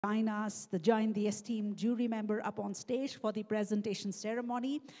join the esteemed jury member up on stage for the presentation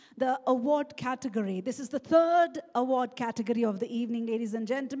ceremony. The award category, this is the third award category of the evening, ladies and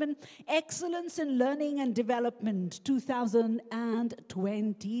gentlemen. Excellence in Learning and Development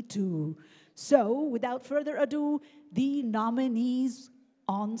 2022. So, without further ado, the nominees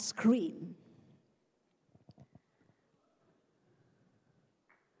on screen.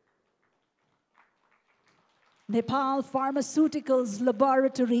 Nepal Pharmaceuticals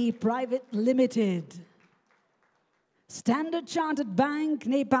Laboratory Private Limited. Standard Chartered Bank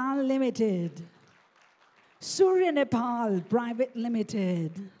Nepal Limited. Surya Nepal Private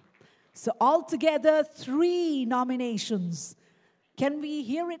Limited. So altogether 3 nominations. Can we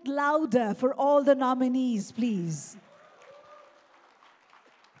hear it louder for all the nominees, please?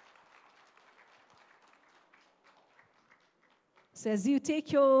 So as you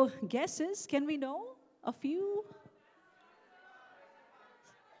take your guesses, can we know a few?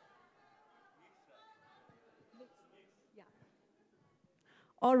 Yeah.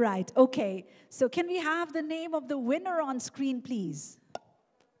 All right, okay. So can we have the name of the winner on screen, please?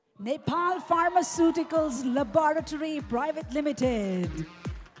 Nepal Pharmaceuticals Laboratory Private Limited.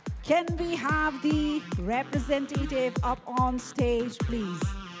 Can we have the representative up on stage, please?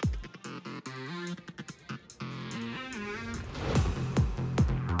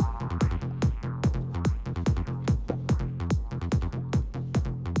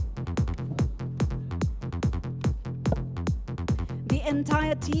 The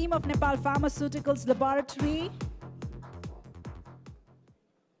entire team of Nepal Pharmaceuticals Laboratory.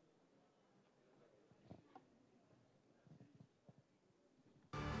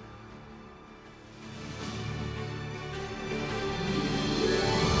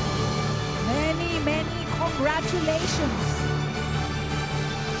 Many congratulations.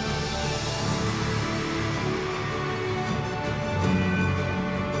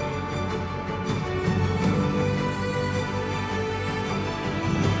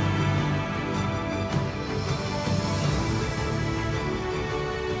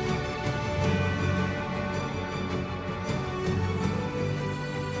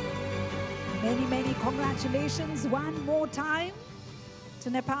 Many congratulations one more time to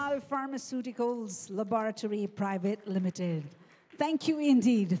Nepal Pharmaceuticals Laboratory Private Limited. Thank you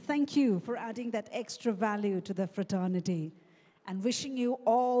indeed. Thank you for adding that extra value to the fraternity and wishing you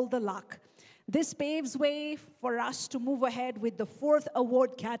all the luck. This paves way for us to move ahead with the 4th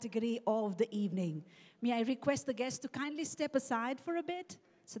award category of the evening. May I request the guests to kindly step aside for a bit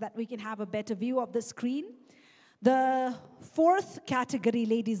so that we can have a better view of the screen. The 4th category,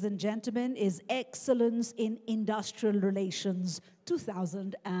 ladies and gentlemen, is Excellence in Industrial Relations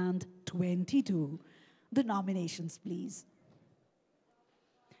 2022. The nominations, please.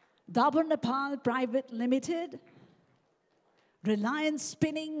 Dabur Nepal Private Limited, Reliance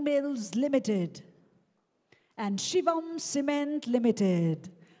Spinning Mills Limited, and Shivam Cement Limited.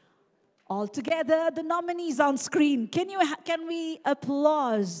 Altogether, the nominees on screen. Can we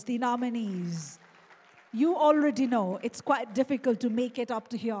applaud the nominees? You already know it's quite difficult to make it up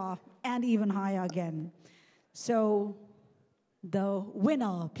to here and even higher again. So, the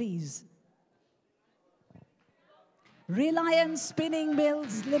winner, please. Reliance Spinning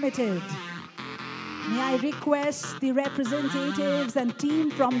Mills Limited. May I request the representatives and team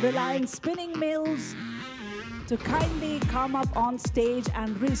from Reliance Spinning Mills to kindly come up on stage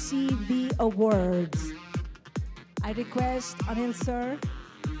and receive the awards. I request Anil sir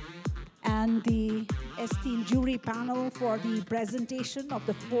and the esteemed jury panel for the presentation of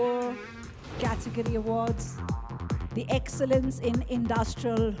the 4 category awards. The Excellence in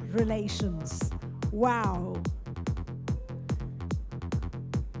Industrial Relations. Wow.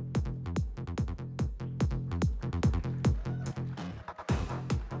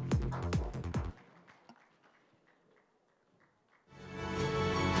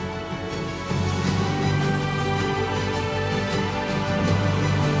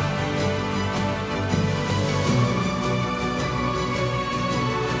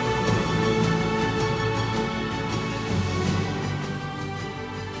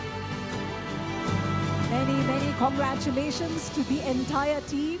 Many congratulations to the entire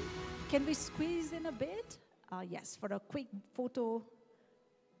team. Can we squeeze in a bit? Yes, for a quick photo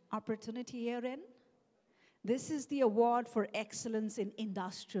opportunity herein. This is the award for Excellence in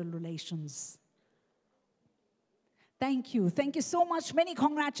Industrial Relations. Thank you. Thank you so much. Many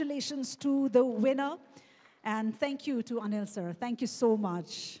congratulations to the winner. And thank you to Anil sir. Thank you so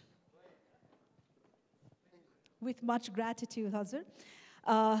much. With much gratitude, Hazur.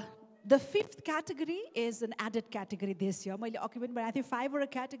 The fifth category is an added category this year. मैले occupant बनाएको थिएँ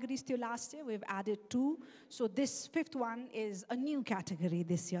 5 categories थियो last year. We've added 2. So this fifth one is a new category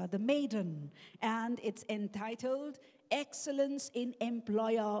this year, the maiden. And it's entitled Excellence in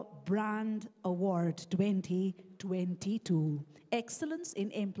Employer Brand Award 2022. Excellence in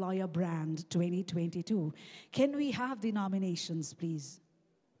Employer Brand 2022. Can we have the nominations, please?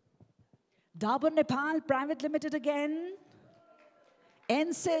 Dabur Nepal Private Limited again.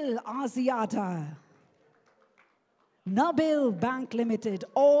 Encel Asiata, Nabil Bank Limited,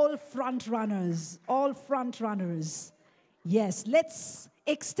 all front runners, all front runners. Yes, let's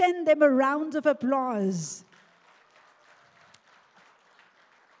extend them a round of applause.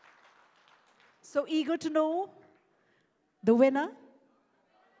 So eager to know the winner?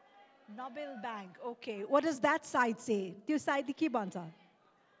 Nabil Bank, okay. What does that side say? त्यो side के भन्छ?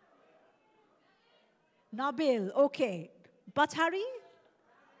 Nabil, okay. Batari?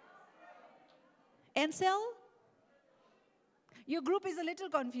 Encel? Your group is a little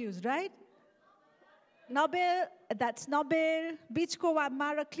confused, right? Nabil, that's Nabil. Bichko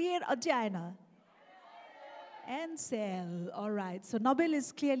Mara clear Ajayana. Encel, all right. So Nabil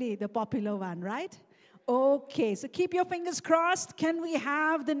is clearly the popular one, right? Okay, so keep your fingers crossed. Can we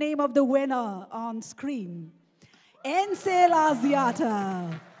have the name of the winner on screen? Encel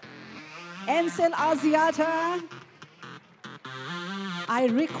Asiata. Encel Asiata. I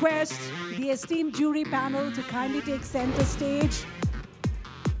request the esteemed jury panel to kindly take center stage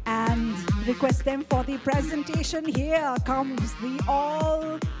and request them for the presentation. Here comes the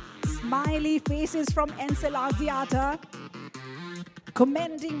all smiley faces from Encel Asiata.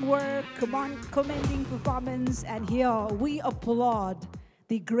 Commending work, commending performance, and here we applaud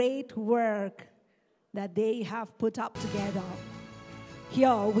the great work that they have put up together.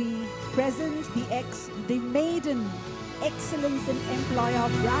 Here we present the maiden Excellence in Employer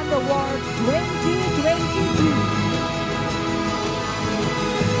Brand Award 2022.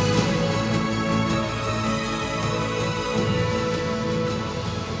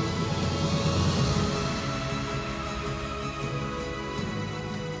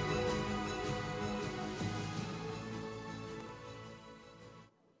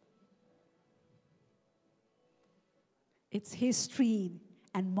 It's history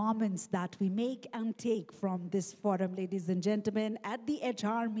and moments that we make and take from this forum, ladies and gentlemen, at the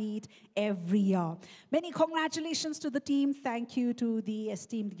HR Meet every year. Many congratulations to the team. Thank you to the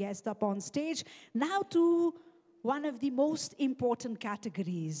esteemed guest up on stage. Now to one of the most important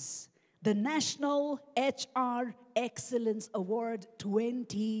categories, the National HR Excellence Award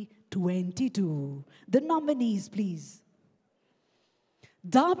 2022. The nominees, please.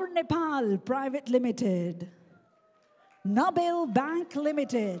 Dabur Nepal Private Limited, Nabil Bank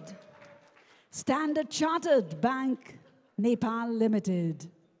Limited, Standard Chartered Bank Nepal Limited.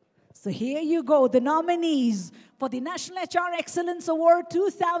 So here you go, the nominees for the National HR Excellence Award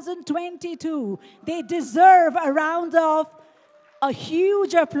 2022. They deserve a round of a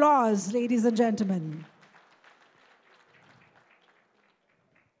huge applause, ladies and gentlemen.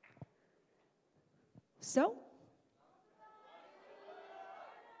 So,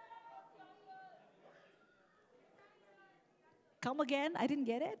 come again, I didn't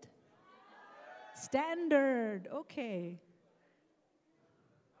get it. Standard, okay.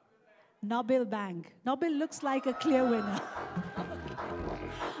 Nabil Bank. Nabil looks like a clear winner.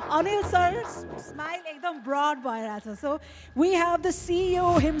 Anil sir, smile ekdam broad bhayera. So we have the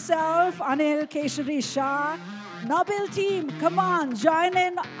CEO himself, Anil Keshari Shah. Nabil team, come on, join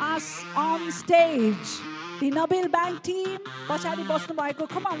in us on stage. The Nabil Bank team, pachadi basnu bhayeko.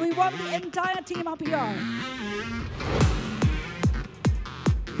 Come on, we want the entire team up here.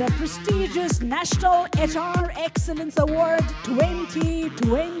 The prestigious National HR Excellence Award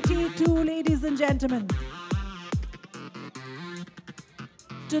 2022, ladies and gentlemen.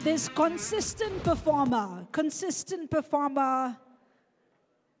 To this consistent performer,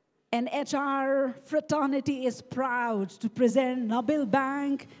 an HR fraternity is proud to present Nabil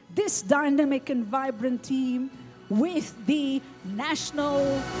Bank, this dynamic and vibrant team, with the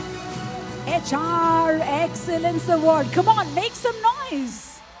National HR Excellence Award. Come on, make some noise.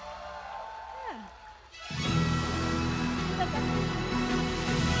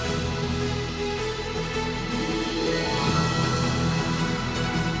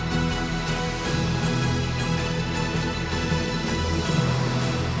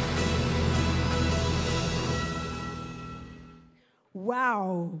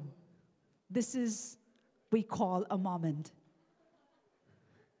 Wow, this is, we call a moment.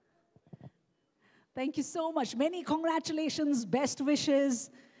 Thank you so much. Many congratulations, best wishes.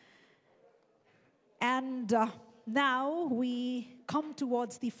 And now we come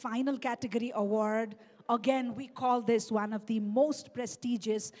towards the final category award. Again, we call this one of the most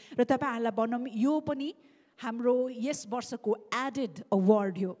prestigious. र तपाईहरुलाई भनौं यो पनि हाम्रो yes वर्षको added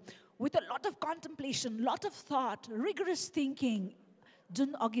award हो. With a lot of contemplation, lot of thought, rigorous thinking,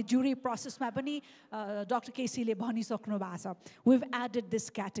 जुन अघि jury processमा पनि Dr. Caseyले भनिसक्नु भएको छ. We've added this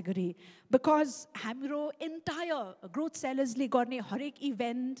category because हाम्रो entire growth sellersले गर्ने हरेक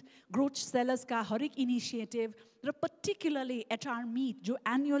event, growth sellers का हरेक initiative र particularly HR meet जो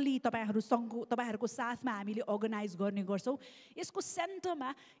annually तपाईहरुको साथमा हामीले organize गर्ने गर्छौं. यसको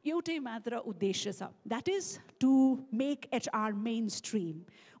सेन्टरमा एउटै मात्र उद्देश्य छ. That is to make HR mainstream.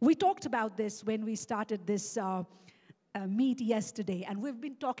 We talked about this when we started this meet yesterday, and we've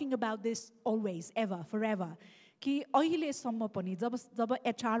been talking about this always, ever, forever. कि अहिलेसम्म पनि जब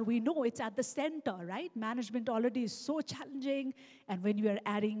HR, we know it's at the center, right? Management already is so challenging, and when you are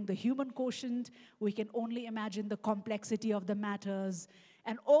adding the human quotient, we can only imagine the complexity of the matters.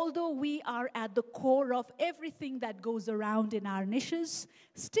 And although we are at the core of everything that goes around in our niches,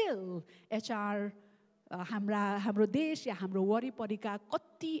 still HR हाम्रो देश या हाम्रो वरिपरिका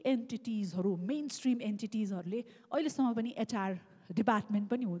कति एन्टिटीजहरु mainstream एन्टिटीजहरुले अहिलेसम्म पनि HR department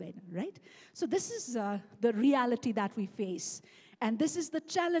पनि हुँदैन, right? So this is the reality that we face, and this is the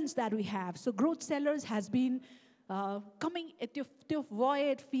challenge that we have. So growth sellers has been coming त्यो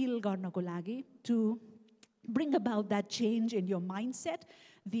void feel गर्नको लागि to bring about that change in your mindset,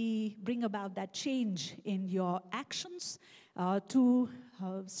 bring about that change in your actions, to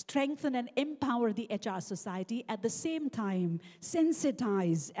strengthen and empower the HR society, at the same time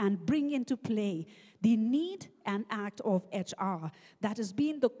sensitize and bring into play the need and act of HR that has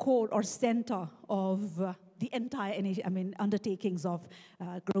been the core or center of the entire undertakings of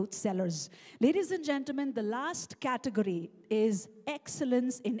growth sellers. Ladies and gentlemen, the last category is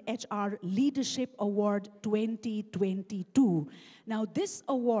Excellence in HR Leadership Award 2022. Now, this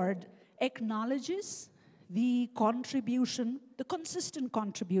award acknowledges the contribution, the consistent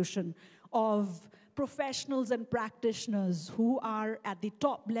contribution of professionals and practitioners who are at the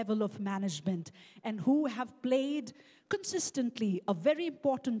top level of management and who have played consistently a very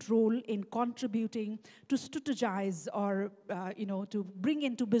important role in contributing to strategize or, to bring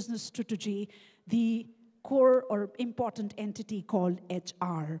into business strategy the core or important entity called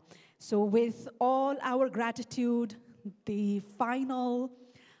HR. So with all our gratitude, the final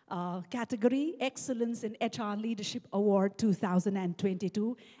category, Excellence in HR Leadership Award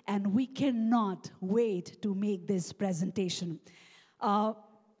 2022, and we cannot wait to make this presentation.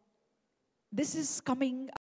 This is coming